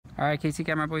All right, KC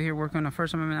Camera Boy here, working on the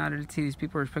First Amendment. Out to these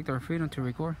people respect our freedom to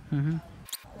record.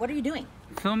 What are you doing?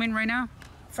 Filming right now.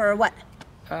 For what?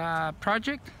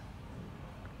 Project.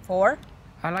 For?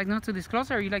 I like not to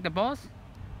disclose. Are you like the boss?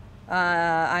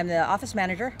 I'm the office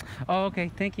manager. Oh,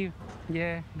 okay. Thank you.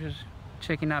 Yeah, just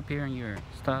checking up here on your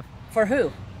stuff. For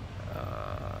who?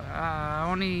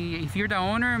 Only if you're the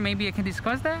owner, maybe I can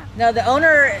discuss that. No, the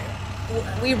owner,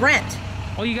 we rent.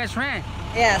 Oh, you guys rent?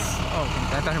 Yes. Oh,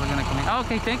 okay. I thought he was gonna come in. Oh,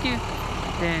 okay, thank you.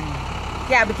 Then.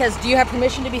 Yeah, because do you have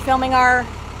permission to be filming our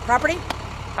property?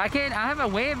 I have a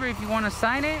waiver if you want to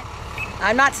sign it.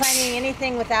 I'm not signing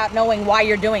anything without knowing why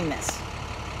you're doing this.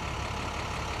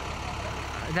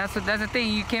 That's the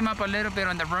thing. You came up a little bit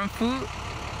on the wrong foot.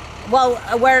 Well,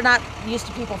 we're not used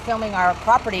to people filming our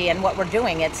property and what we're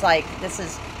doing. It's like, this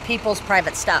is people's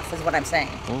private stuff, is what I'm saying.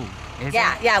 Oh, is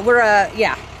yeah, it? yeah, we're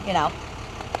yeah, you know.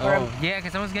 Oh, yeah,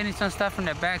 because I was getting some stuff from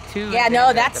the back too. Yeah,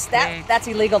 no, that's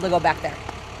illegal to go back there,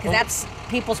 because that's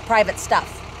people's private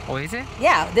stuff. Oh, is it?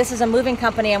 Yeah, this is a moving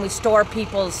company, and we store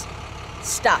people's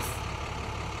stuff.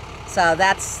 So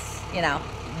that's, you know.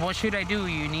 What should I do?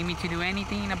 You need me to do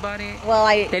anything about it? Well,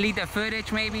 delete the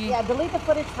footage, maybe. Yeah, delete the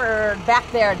footage for back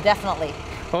there, definitely.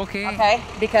 Okay. Okay,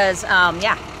 because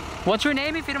yeah. What's your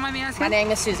name, if you don't mind me asking? My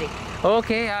name is Susie.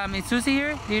 Okay, is Susie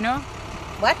here? Do you know?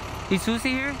 What? Is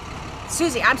Susie here?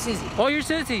 Susie, I'm Susie. Oh, you're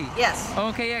Susie? Yes.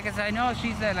 Okay, yeah, because I know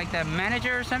she's like the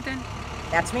manager or something.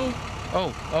 That's me.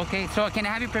 Oh, okay. So can I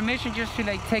have your permission just to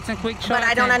like take some quick shots? But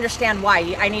I don't understand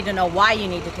why. I need to know why you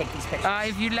need to take these pictures.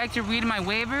 If you'd like to read my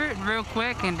waiver real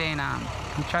quick, and then I'm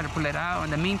trying to pull it out. In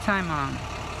the meantime,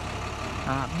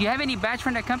 do you have any badge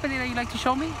from the company that you'd like to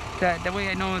show me? That way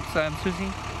I know it's Susie.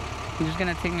 You're just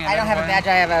gonna take me. I don't have a badge.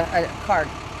 I have a card.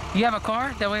 You have a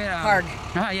card? That way. Card.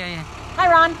 Oh yeah. Hi,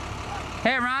 Ron.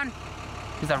 Hey, Ron.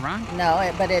 Is that Ron?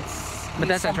 No, but it's. But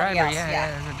that's a driver, else. yeah,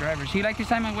 that's a driver. So you like to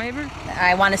sign my waiver?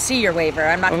 I want to see your waiver.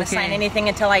 I'm not going to sign anything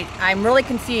until I'm really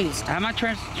confused. I'm going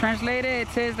to translate it. It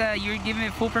says that you're giving me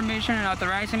full permission and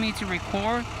authorizing me to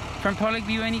record from public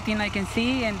view anything I can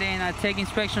see, and then take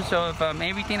inspections of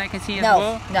everything I can see as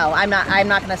well. No, I'm not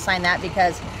going to sign that,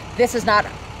 because this is not.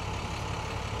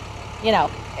 You know,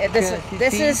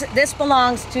 this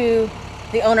belongs to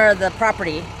the owner of the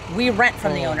property. We rent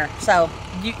from the owner, so.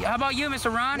 How about you,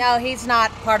 Mr. Ron? No, he's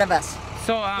not part of us.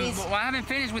 So, well, I haven't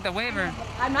finished with the waiver.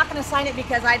 I'm not going to sign it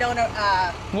because I don't.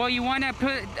 Well, you want to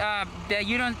put that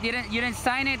you didn't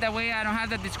sign it. That way, I don't have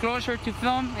the disclosure to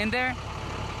film in there.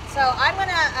 So I'm going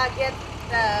to get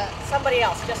somebody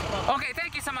else. Just a moment. Okay,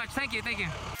 thank you so much. Thank you.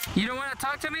 You don't want to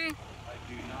talk to me? I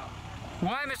do not.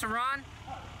 Why, Mr. Ron?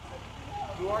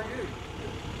 Who are you?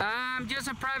 I'm just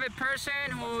a private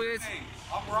person who is. Name?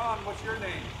 I'm Ron. What's your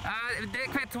name? Dick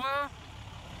Fitzwell.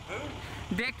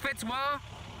 Who? Dick Fitzwell.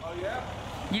 Oh yeah?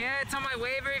 Yeah, it's on my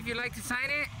waiver if you'd like to sign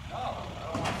it. No, I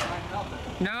don't want to sign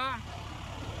nothing. No?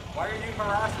 Why are you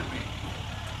harassing me?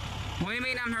 What do you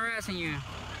mean I'm harassing you?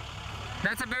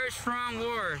 That's a very strong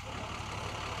word.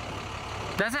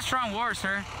 That's a strong word,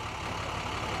 sir.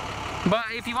 But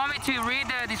if you want me to read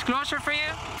the disclosure for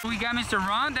you, we got Mr.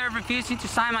 Ron there refusing to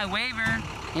sign my waiver,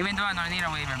 even though I don't need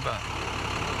a waiver, but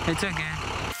it's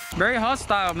okay. Very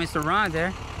hostile, Mr. Ron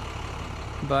there,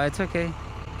 but it's okay.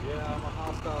 Yeah, I'm a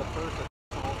hostile person.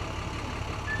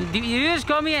 You just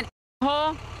call me an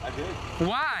asshole? I did.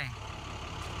 Why?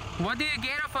 What do you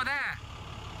get off of that?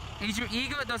 Is your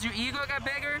ego, does your ego get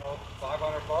bigger? Oh,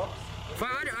 500 bucks.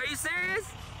 500? Are you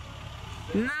serious?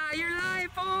 Nah, you're lying,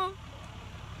 fool.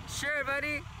 Sure,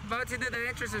 buddy. About to do the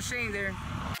entrance of shame there.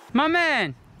 My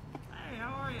man. Hey,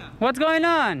 how are you? What's going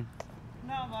on?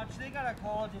 Not much. They got a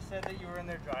call, just said that you were in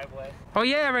their driveway. Oh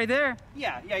yeah, right there.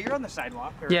 Yeah, you're on the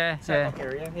sidewalk. Sidewalk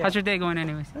area. Yeah. How's your day going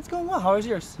anyways? It's going well. How is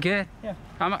yours? Good. Yeah.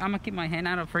 I'm gonna keep my hand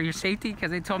out for your safety,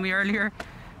 because they told me earlier.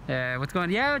 What's going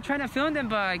on? Yeah, I'm trying to film them,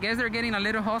 but I guess they're getting a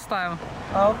little hostile.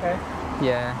 Oh, okay.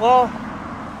 Yeah. Well,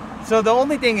 so the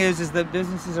only thing is that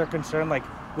businesses are concerned, like,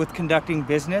 with conducting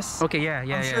business. Okay, yeah.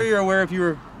 I'm sure you're aware, if you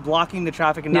were blocking the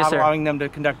traffic and not allowing them to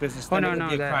conduct business, then it would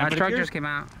be a crime. Our truck just came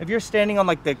out. If you're standing on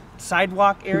like the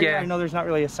sidewalk area, I know there's not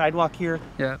really a sidewalk here.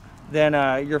 Yeah. Then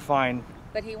you're fine.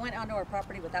 But he went onto our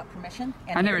property without permission,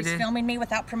 and I never he's did. Filming me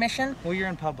without permission. Well, you're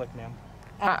in public, ma'am.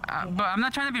 But I'm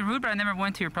not trying to be rude, but I never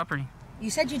went to your property. You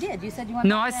said you did. You said you wanted.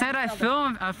 No, I said I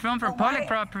filmed from public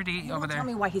property you over there. Tell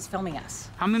me why he's filming us.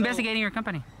 I'm investigating your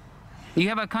company. You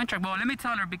have a contract. Well, let me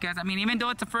tell her, because I mean, even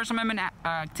though it's a First Amendment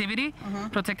activity,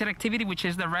 protected activity, which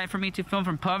is the right for me to film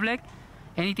from public,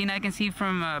 anything I can see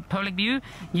from public view,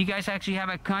 you guys actually have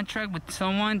a contract with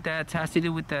someone that has to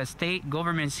do with the state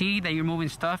government that you're moving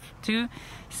stuff to.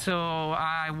 So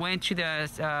I went to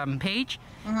the page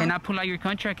and I pull out your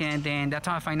contract, and then that's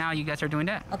how I find out you guys are doing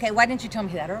that. Okay, why didn't you tell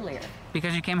me that earlier?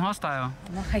 Because you came hostile.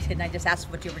 No, I didn't. I just asked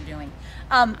what you were doing.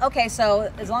 Okay,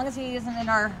 so as long as he isn't in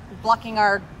our blocking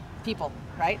our people,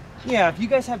 right? Yeah, if you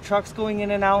guys have trucks going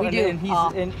in and out, We and, do.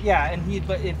 and he's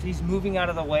but if he's moving out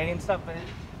of the way and stuff, but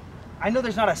I know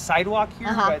there's not a sidewalk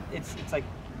here, but it's like,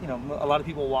 you know, a lot of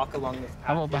people walk along this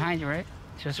path. I'm behind you, right?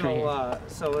 Just for you.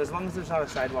 So as long as there's not a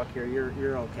sidewalk here,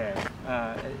 you're okay.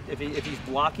 If he's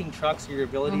blocking trucks or your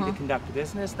ability to conduct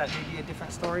business, that may be a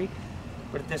different story.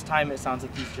 But at this time, it sounds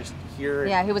like he's just here.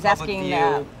 Yeah, he was asking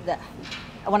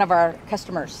one of our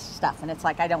customers stuff, and it's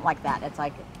like, I don't like that. It's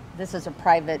like, this is a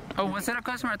private. Oh, was that a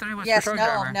customer? I thought it was Yes, a truck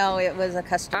driver. no, it was a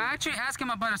customer. I actually asked him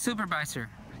about a supervisor.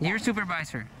 Your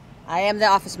supervisor. I am the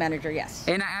office manager, yes.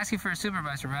 And I asked you for a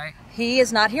supervisor, right? He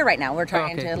is not here right now. We're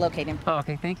trying to locate him. Oh,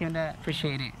 okay, thank you on that.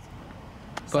 Appreciate it.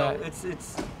 So But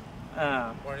it's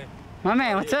morning. my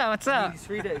man, what's up? What's up? He's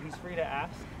free to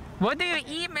ask. What do you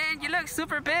eat, man? You look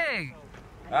super big.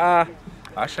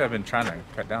 Actually, I've been trying to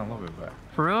cut down a little bit, but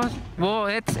For real? Well,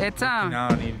 it's now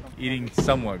I'm eating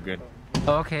somewhat good.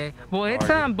 Okay. Well, it's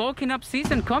bulking up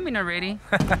season coming already.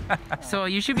 So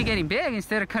you should be getting big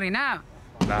instead of cutting out.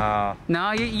 No.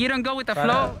 No, you don't go with the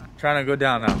flow? Trying to go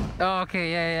down now. Oh,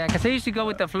 okay, yeah. Because I used to go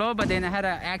with the flow, but then I had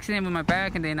an accident with my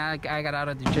back, and then I got out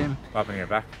of the gym. Up in your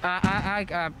back?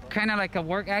 I kind of like a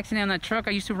work accident on the truck.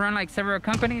 I used to run like several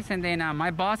companies, and then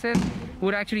my bosses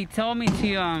would actually tell me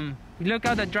to look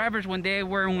out the drivers when they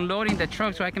were unloading the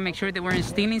truck, so I can make sure they weren't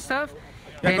stealing stuff.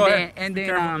 Yeah, go ahead.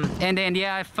 And then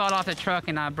yeah, I fell off the truck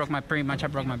and I broke my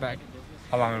back.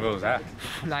 How long ago was that?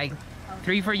 Like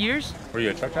 3-4 years. Were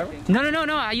you a truck driver?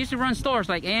 No. I used to run stores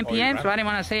like AM, PM, so I didn't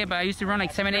want to say it, but I used to run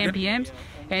like 7 AM, PMs.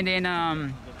 And then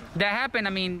that happened. I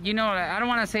mean, you know, I don't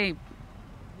want to say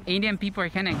Indian people are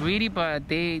kind of greedy, but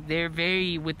they're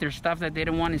very with their stuff that they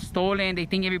don't want it stolen. They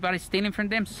think everybody's stealing from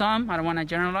them. Some, I don't want to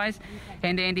generalize.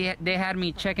 And then they had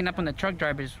me checking up on the truck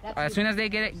drivers. As soon as they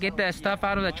get the stuff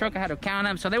out of the truck, I had to count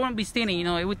them so they wouldn't be stealing. You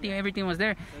know, everything was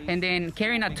there. And then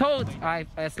carrying a tote, I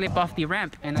slipped off the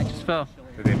ramp and I just fell.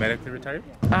 Did they medically retire you?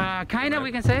 Kind of,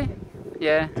 we can say.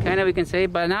 Yeah, kind of, we can say.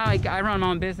 But now I run my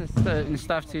own business and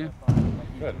stuff too.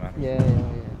 Good, man. Yeah.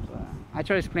 I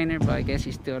try to explain it, but I guess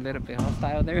he's still a little bit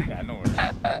hostile there. Yeah, no worries.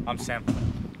 I'm Sam.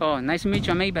 Oh, nice to meet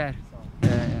you. I'm A-Bad.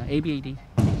 ABAD.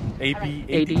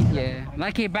 ABAD? Yeah.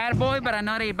 Like a bad boy, but I'm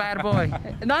not a bad boy.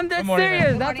 No, I'm dead morning,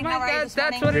 serious. man.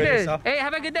 That's what it is. Yourself? Hey,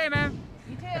 have a good day, man.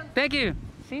 You too. Thank you.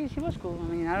 See, she was cool. I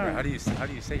mean, I don't know. How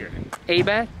do you say your name?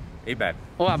 A-Bad? A-Bad.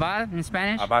 Oh, Abad in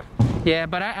Spanish? Abad. Yeah,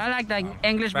 but I like the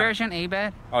English Spanish. version,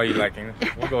 A-Bad. Oh, you like English?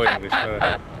 We'll go English.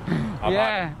 Abad.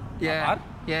 Yeah. Abad?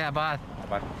 Yeah, Abad.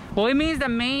 Abad. Well, it means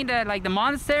like the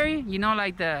monastery, you know,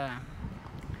 like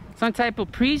some type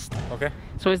of priest. Okay.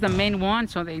 So it's the main one,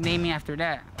 so they named me after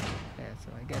that. Yeah, so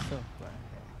I guess so.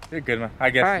 You're good, man. I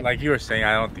guess, Right. like you were saying,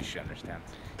 I don't think she understands.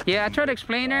 Yeah, I tried to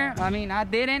explain her. I mean, I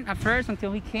didn't at first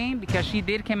until he came, because she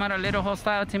did come out a little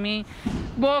hostile to me.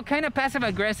 Well, kind of passive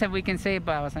aggressive, we can say,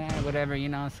 but I was like, whatever, you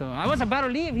know. So I was about to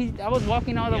leave. I was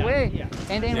walking all the way,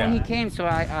 and then when he came, so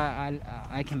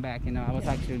I came back. You know, I was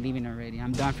actually leaving already.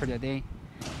 I'm done for the day.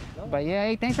 But yeah,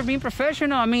 hey, thanks for being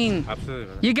professional. I mean,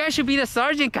 Absolutely. you guys should be the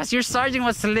sergeant, cause your sergeant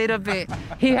was a little bit.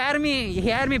 He had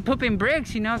me pooping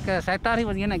bricks, you know, cause I thought he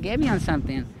was gonna get me on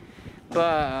something,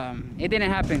 but it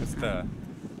didn't happen.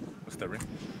 What's the ring?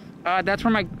 That's for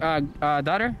my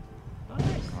daughter.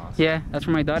 Yeah, that's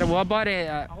for my daughter. Well, I bought it.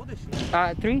 How old is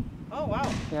she? 3. Oh wow.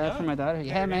 Yeah, that's for my daughter.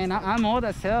 Yeah, man, I'm old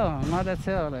as hell.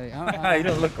 Like, You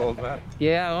don't look old, man.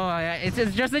 yeah, oh yeah,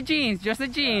 it's just the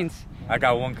jeans, I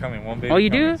got one coming, one baby. Oh, you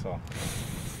coming, do? So.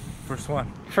 First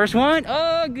one. First one.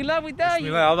 Oh, good luck with that.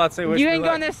 I was about to say, wish You me ain't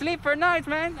luck. gonna sleep for nights,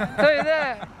 man. I'll tell you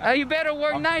that. You better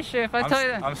work night shift. I tell you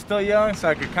that. I'm still young, so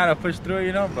I could kind of push through,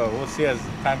 you know, but we'll see as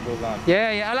time goes on.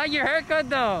 Yeah, I like your haircut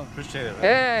though. Appreciate it, man.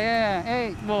 Yeah.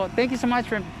 Hey, well, thank you so much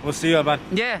for. We'll see you about.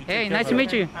 Yeah. Hey, nice to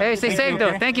meet you. Hey, stay safe though.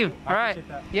 okay? Thank you. All right. appreciate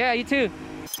that. Yeah, you too.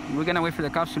 We're gonna wait for the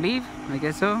cops to leave. I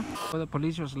guess so. Well, the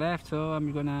police just left, so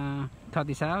I'm gonna cut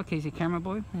this out. Casey, camera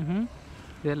boy.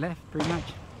 They left pretty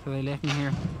much, so they left me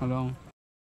here alone.